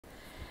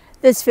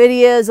This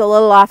video is a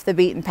little off the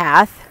beaten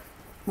path.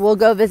 We'll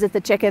go visit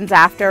the chickens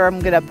after. I'm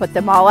gonna put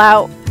them all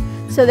out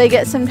so they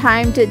get some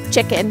time to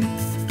chicken.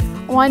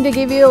 I wanted to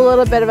give you a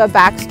little bit of a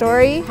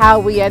backstory, how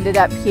we ended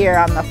up here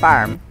on the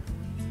farm.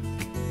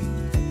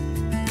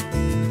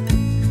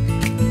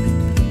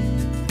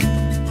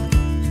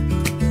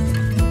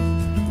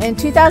 In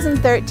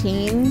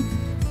 2013,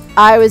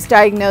 I was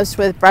diagnosed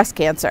with breast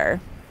cancer.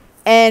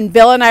 And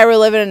Bill and I were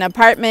living in an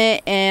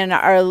apartment in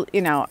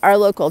our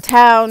local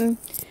town.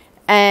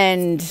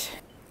 And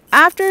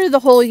after the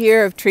whole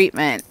year of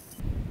treatment,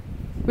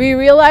 we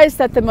realized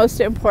that the most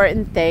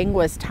important thing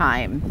was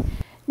time.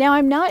 Now,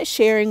 I'm not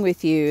sharing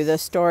with you the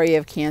story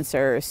of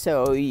cancer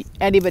so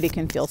anybody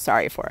can feel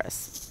sorry for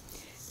us.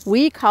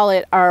 We call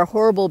it our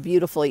horrible,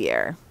 beautiful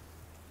year.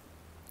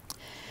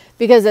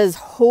 Because as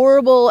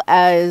horrible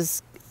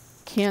as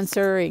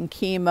cancer and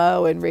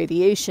chemo and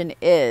radiation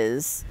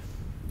is,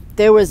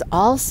 there was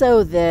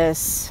also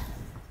this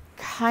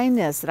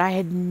kindness that I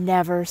had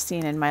never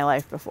seen in my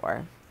life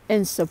before.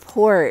 And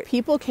support.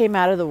 People came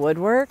out of the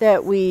woodwork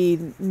that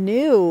we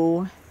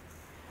knew,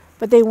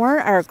 but they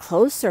weren't our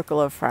close circle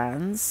of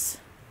friends.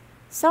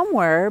 Some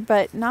were,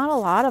 but not a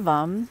lot of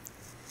them.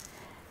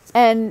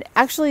 And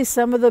actually,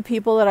 some of the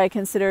people that I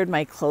considered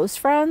my close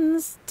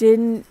friends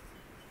didn't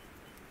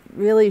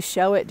really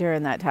show it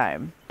during that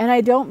time. And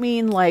I don't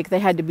mean like they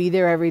had to be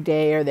there every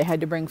day or they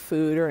had to bring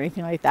food or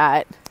anything like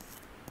that.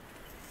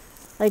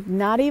 Like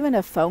not even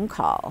a phone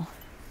call.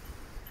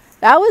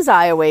 That was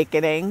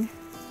eye-awakening.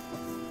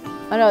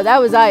 Oh no, that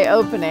was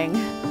eye-opening.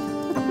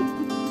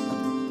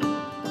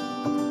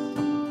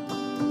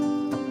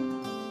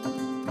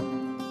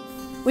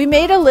 We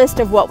made a list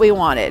of what we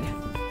wanted.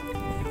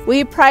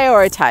 We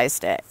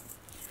prioritized it.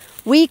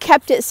 We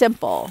kept it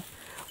simple.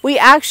 We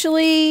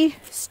actually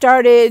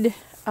started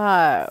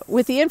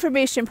with the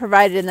information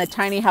provided in the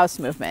tiny house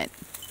movement.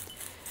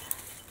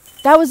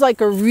 That was like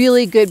a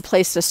really good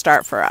place to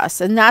start for us,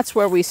 and that's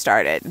where we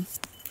started.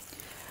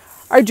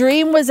 Our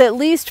dream was at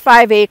least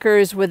 5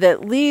 acres with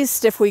at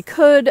least, if we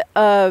could,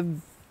 a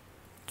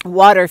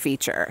water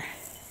feature.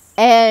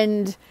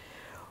 And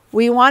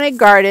we wanted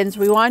gardens,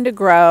 we wanted to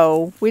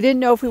grow. We didn't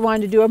know if we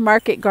wanted to do a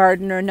market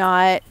garden or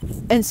not.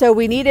 And so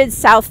we needed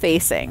south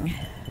facing.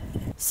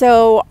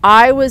 So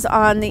I was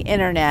on the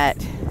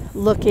internet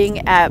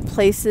looking at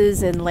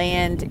places and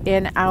land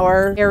in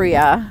our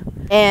area,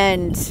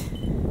 and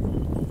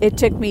it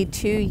took me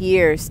 2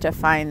 years to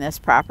find this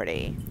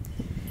property.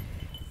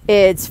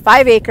 It's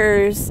 5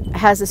 acres,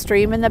 has a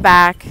stream in the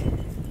back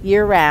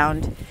year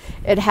round.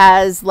 It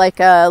has like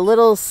a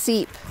little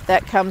seep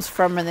that comes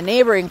from the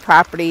neighboring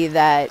property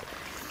that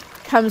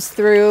comes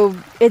through.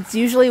 It's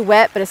usually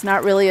wet, but it's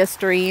not really a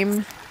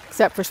stream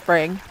except for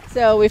spring.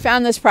 So we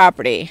found this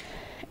property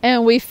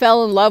and we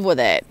fell in love with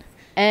it.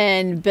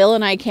 And Bill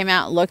and I came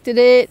out and looked at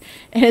it.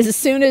 And as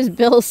soon as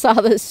Bill saw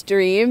the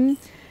stream,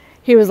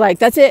 he was like,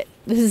 that's it.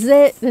 This is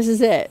it. This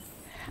is it.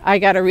 I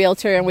got a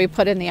realtor and we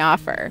put in the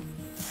offer.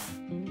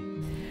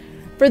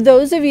 For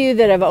those of you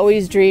that have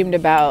always dreamed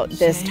about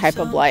this type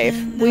of life,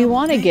 we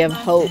want to give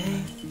hope.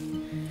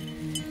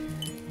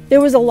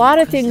 There was a lot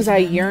of things I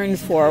yearned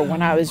for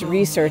when I was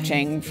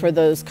researching for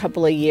those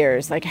couple of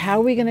years. Like, how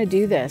are we going to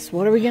do this?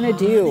 What are we going to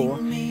do?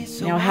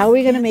 How are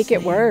we going to make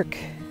it work?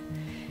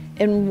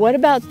 And what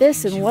about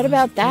this? And what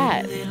about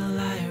that? And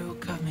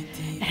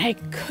I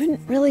couldn't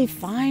really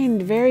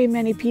find very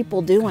many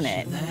people doing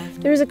it.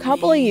 There's a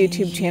couple of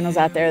YouTube channels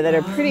out there that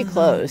are pretty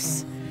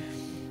close.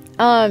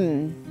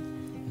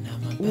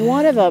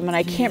 One of them, and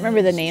I can't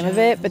remember the name of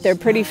it, but they're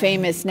pretty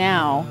famous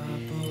now.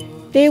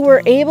 They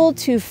were able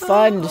to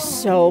fund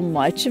so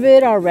much of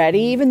it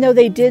already, even though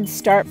they did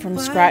start from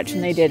scratch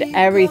and they did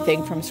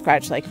everything from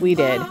scratch like we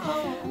did.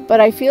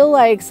 But I feel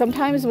like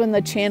sometimes when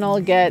the channel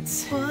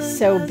gets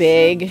so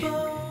big,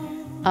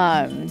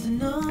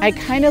 I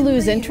kind of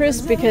lose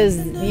interest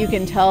because you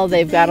can tell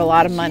they've got a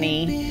lot of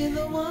money.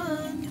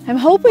 I'm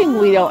hoping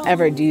we don't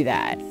ever do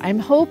that. I'm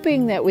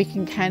hoping that we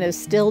can kind of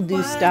still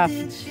do stuff,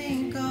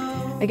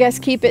 I guess,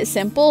 keep it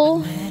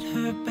simple.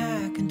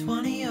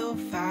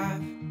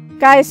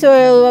 Guys,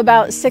 so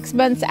about 6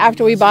 months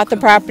after we bought the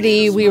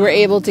property, we were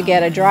able to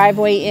get a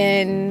driveway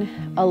in,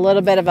 a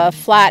little bit of a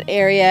flat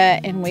area,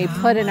 and we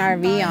put an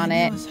RV on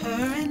it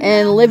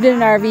and lived in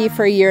an RV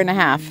for 1.5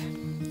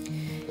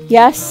 years.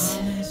 Yes,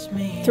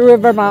 through a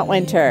Vermont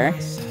winter.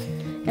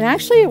 And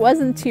actually it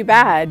wasn't too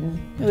bad.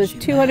 It was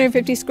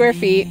 250 square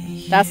feet.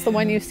 That's the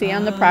one you see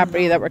on the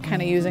property that we're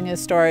kind of using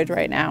as storage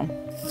right now.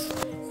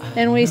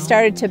 And we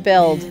started to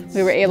build.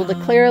 We were able to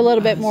clear a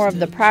little bit more of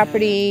the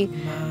property.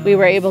 We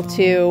were able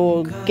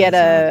to get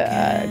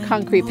a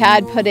concrete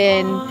pad put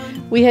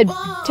in. We had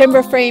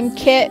timber frame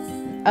kit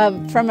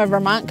from a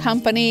Vermont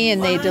company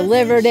and they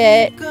delivered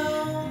it.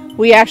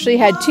 We actually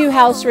had 2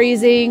 house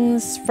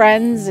raisings.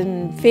 Friends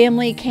and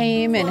family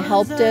came and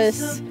helped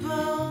us.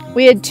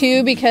 We had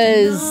 2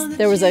 because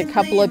there was a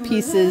couple of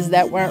pieces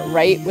that weren't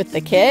right with the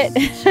kit.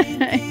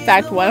 In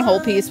fact, one whole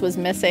piece was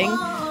missing.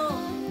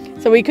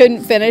 So we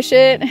couldn't finish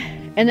it.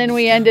 And then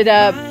we ended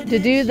up, to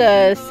do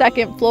the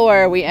second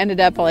floor, we ended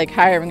up like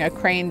hiring a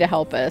crane to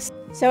help us.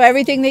 So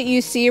everything that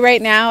you see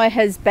right now, it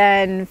has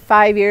been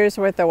 5 years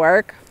worth of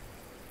work.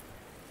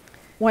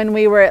 When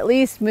we were at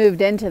least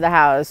moved into the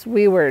house,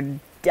 we were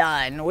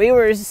done. We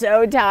were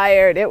so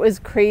tired. It was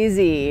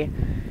crazy.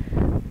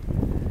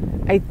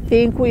 I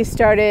think we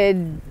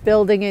started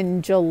building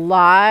in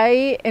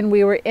July and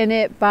we were in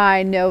it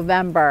by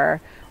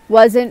November.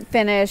 Wasn't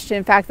finished.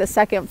 In fact, the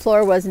second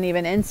floor wasn't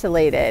even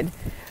insulated.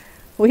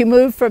 We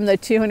moved from the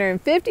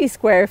 250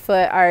 square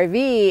foot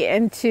RV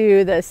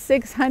into the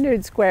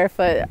 600 square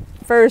foot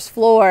first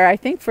floor, I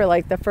think for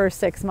like the first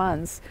 6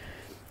 months.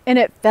 And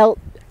it felt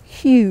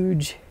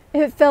huge.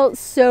 It felt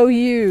so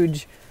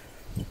huge.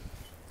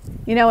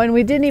 You know, and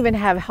we didn't even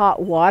have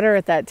hot water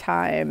at that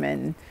time.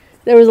 And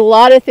there was a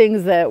lot of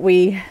things that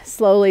we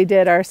slowly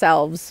did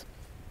ourselves.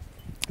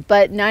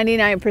 But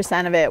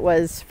 99% of it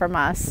was from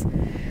us.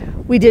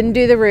 We didn't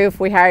do the roof.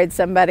 We hired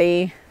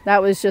somebody.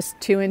 That was just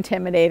too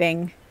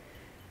intimidating.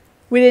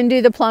 We didn't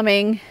do the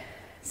plumbing.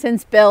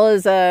 Since Bill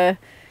is a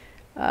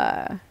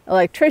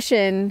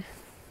electrician,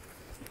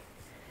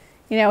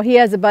 you know, he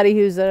has a buddy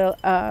who's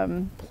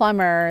a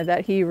plumber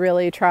that he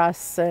really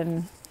trusts,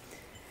 and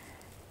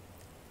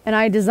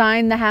I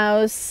designed the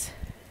house.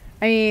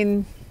 I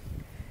mean,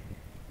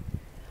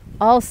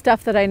 all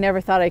stuff that I never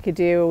thought I could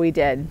do, we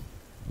did.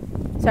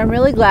 So I'm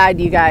really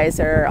glad you guys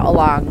are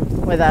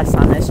along with us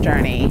on this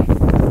journey.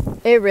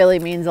 It really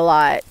means a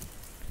lot.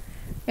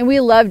 And we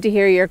love to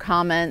hear your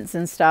comments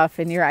and stuff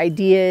and your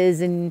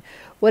ideas and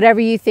whatever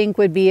you think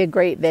would be a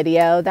great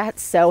video.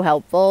 That's so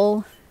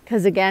helpful.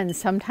 Because again,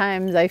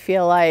 sometimes I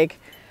feel like,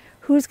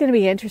 who's going to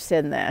be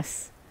interested in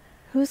this?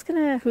 Who's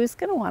gonna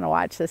want to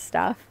watch this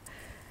stuff?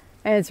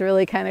 And it's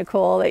really kind of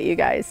cool that you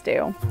guys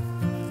do.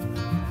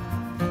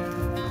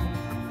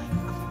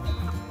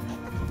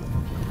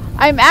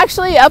 I'm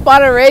actually up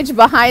on a ridge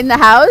behind the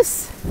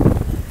house.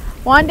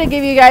 Wanted to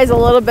give you guys a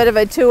little bit of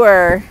a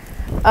tour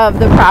of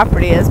the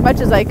property as much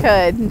as I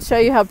could and show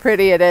you how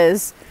pretty it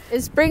is.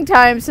 It's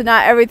springtime, so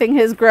not everything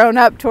has grown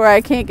up to where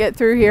I can't get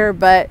through here,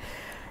 but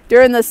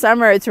during the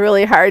summer it's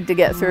really hard to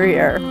get through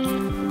here.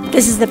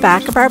 This is the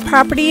back of our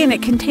property and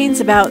it contains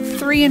about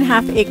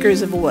 3.5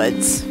 acres of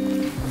woods.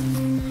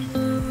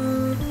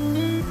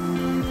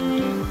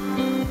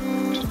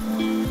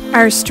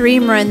 Our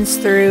stream runs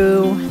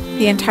through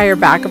the entire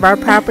back of our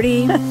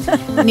property.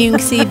 And you can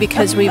see,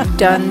 because we've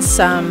done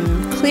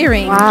some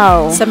clearing,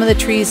 wow, some of the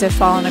trees have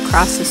fallen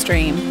across the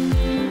stream.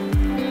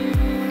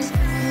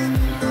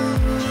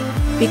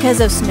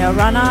 Because of snow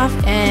runoff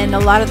and a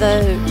lot of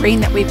the rain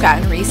that we've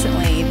gotten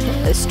recently,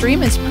 the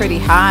stream is pretty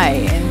high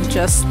and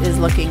just is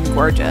looking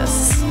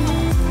gorgeous.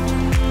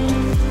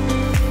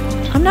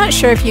 I'm not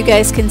sure if you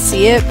guys can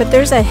see it, but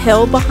there's a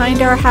hill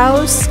behind our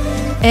house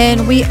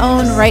and we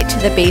own right to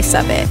the base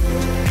of it.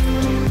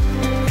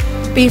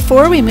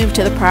 Before we moved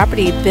to the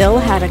property, Bill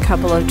had a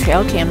couple of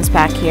trail cams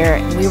back here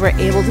and we were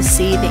able to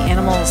see the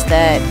animals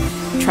that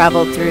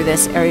traveled through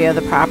this area of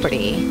the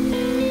property.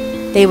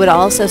 They would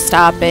also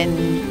stop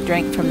and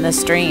drink from the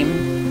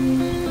stream.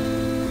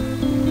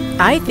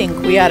 I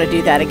think we ought to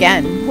do that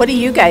again. What do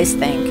you guys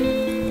think?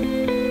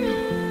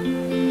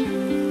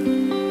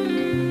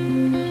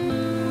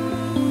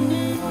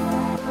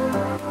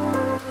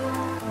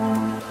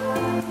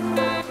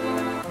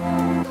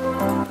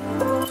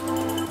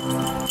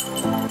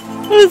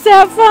 Was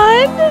that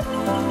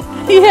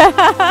fun?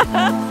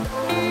 Yeah.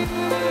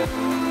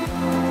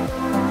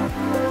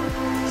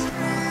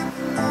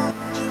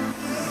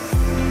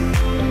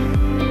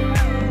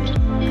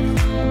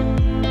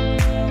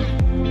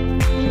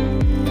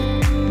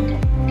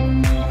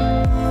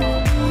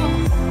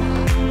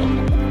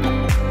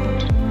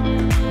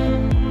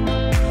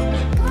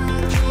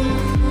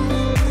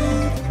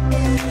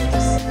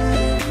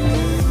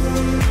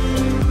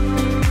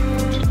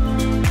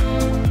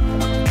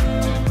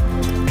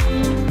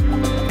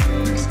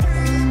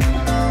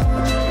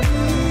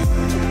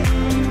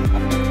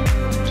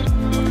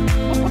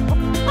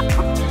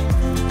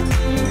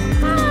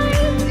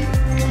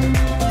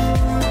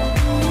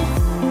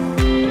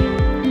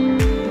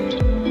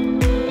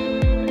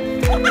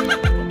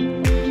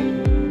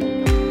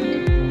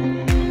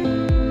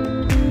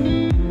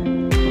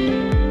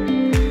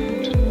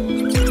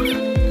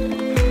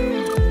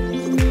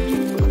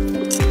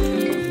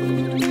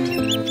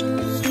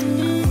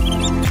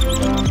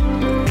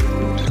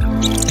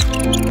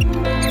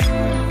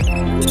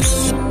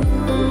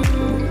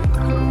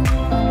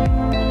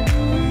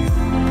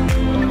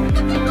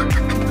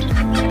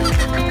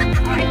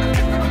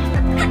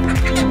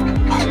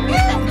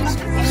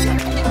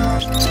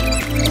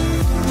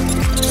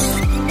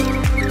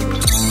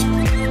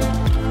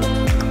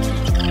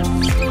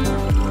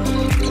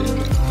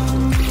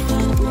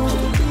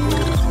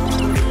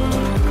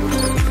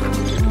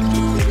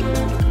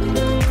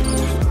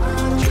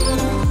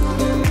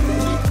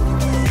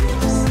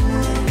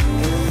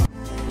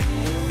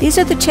 These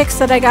are the chicks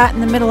that I got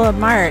in the middle of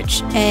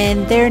March,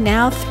 and they're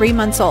now 3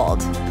 months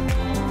old.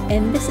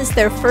 And this is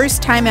their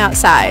first time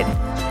outside.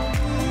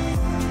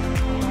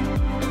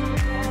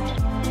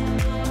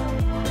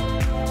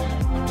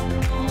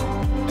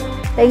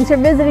 Thanks for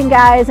visiting,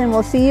 guys, and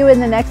we'll see you in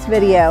the next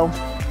video.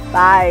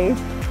 Bye.